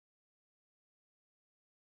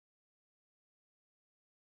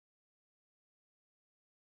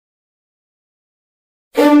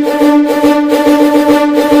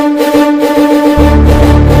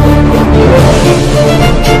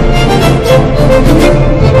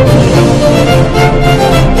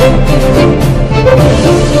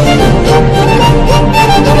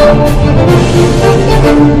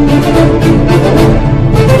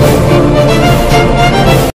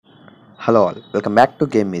Welcome back to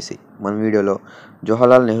KMEC. మన వీడియోలో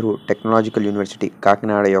Jawaharlal Nehru technological university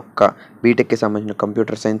Kakinada యొక్క బీటెక్కి సంబంధించిన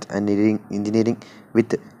computer science and engineering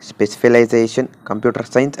with specialisation computer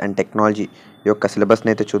science and technology యొక్క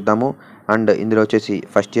సిలబస్ని అయితే చూద్దాము. అండ్ ఇందులో వచ్చేసి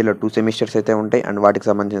ఫస్ట్ ఇయర్లో 2 సెమిస్టర్స్ అయితే ఉంటాయి అండ్ వాటికి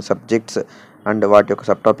సంబంధించిన సబ్జెక్ట్స్ అండ్ వాటి యొక్క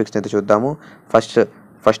సబ్ టాపిక్స్ని అయితే చూద్దాము.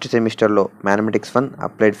 ఫస్ట్ సెమిస్టర్లో mathematics 1,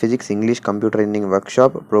 applied physics, English, computer engineering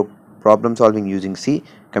workshop, problem solving using C,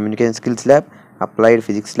 communication skills lab, applied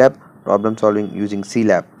physics lab, problem solving using C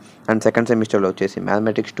lab. And second semester lo vachesi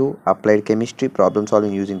mathematics 2, applied chemistry, problem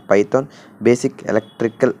solving using Python, basic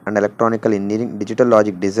electrical and electronical engineering, digital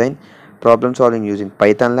logic design, problem solving using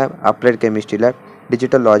Python lab, applied chemistry lab,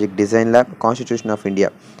 digital logic design lab, constitution of India.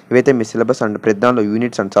 ఇవైతే మీ syllabus and ప్రధానంలో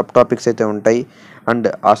units and sub topics అయితే ఉంటాయి. And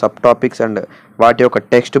ఆ sub topics and వాటి యొక్క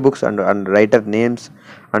text books and writer names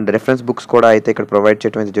and reference books కూడా అయితే ఇక్కడ provide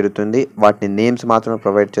చేయడం అయితే జరుగుతుంది. వాటిని నేమ్స్ మాత్రమే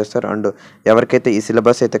ప్రొవైడ్ చేస్తారు. అండ్ ఎవరికైతే ఈ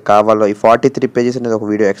సిలబస్ అయితే కావాలో ఈ 43 పేజెస్ అనేది ఒక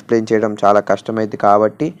వీడియో ఎక్స్ప్లెయిన్ చేయడం చాలా కష్టమైంది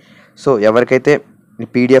కాబట్టి సో ఎవరికైతే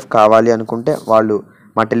PDF కావాలి అనుకుంటే వాళ్ళు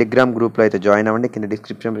మా టెలిగ్రామ్ గ్రూప్లో అయితే జాయిన్ అవ్వండి. కింద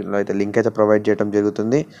డిస్క్రిప్షన్లో అయితే లింక్ అయితే ప్రొవైడ్ చేయడం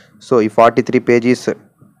జరుగుతుంది. సో ఈ 43 పేజెస్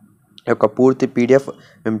యొక్క పూర్తి PDF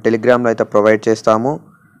మేము టెలిగ్రామ్లో అయితే ప్రొవైడ్ చేస్తాము.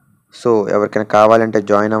 సో ఎవరికైనా కావాలంటే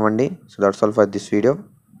జాయిన్ అవ్వండి. So that's all for this video.